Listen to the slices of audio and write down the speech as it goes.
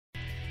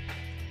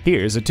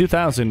Here's a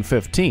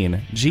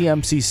 2015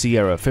 GMC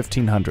Sierra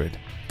 1500.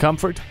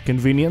 Comfort,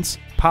 convenience,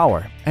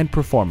 power, and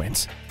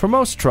performance. For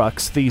most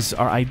trucks, these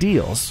are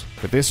ideals.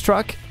 For this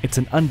truck, it's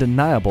an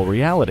undeniable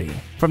reality.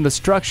 From the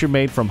structure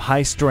made from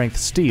high-strength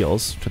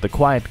steels to the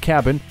quiet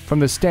cabin, from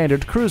the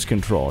standard cruise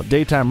control,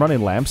 daytime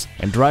running lamps,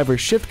 and driver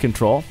shift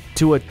control,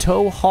 to a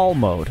tow-haul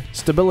mode,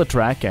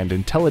 StabiliTrak, and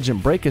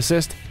intelligent brake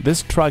assist,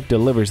 this truck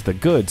delivers the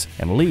goods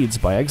and leads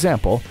by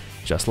example,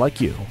 just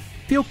like you.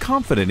 Feel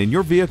confident in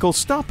your vehicle's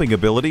stopping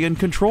ability and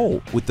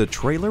control with the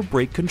Trailer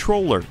Brake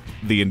Controller.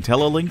 The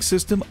INTELLILINK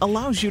system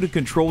allows you to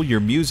control your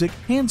music,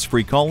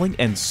 hands-free calling,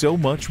 and so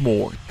much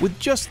more with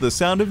just the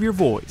sound of your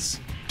voice.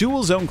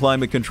 Dual Zone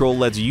Climate Control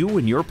lets you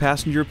and your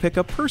passenger pick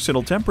a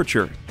personal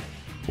temperature.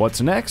 What's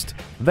next?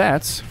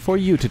 That's for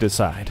you to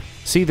decide.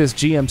 See this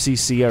GMC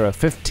Sierra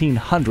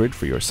 1500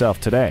 for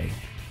yourself today.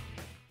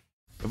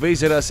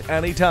 Visit us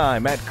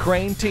anytime at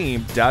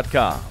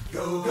crainteam.com.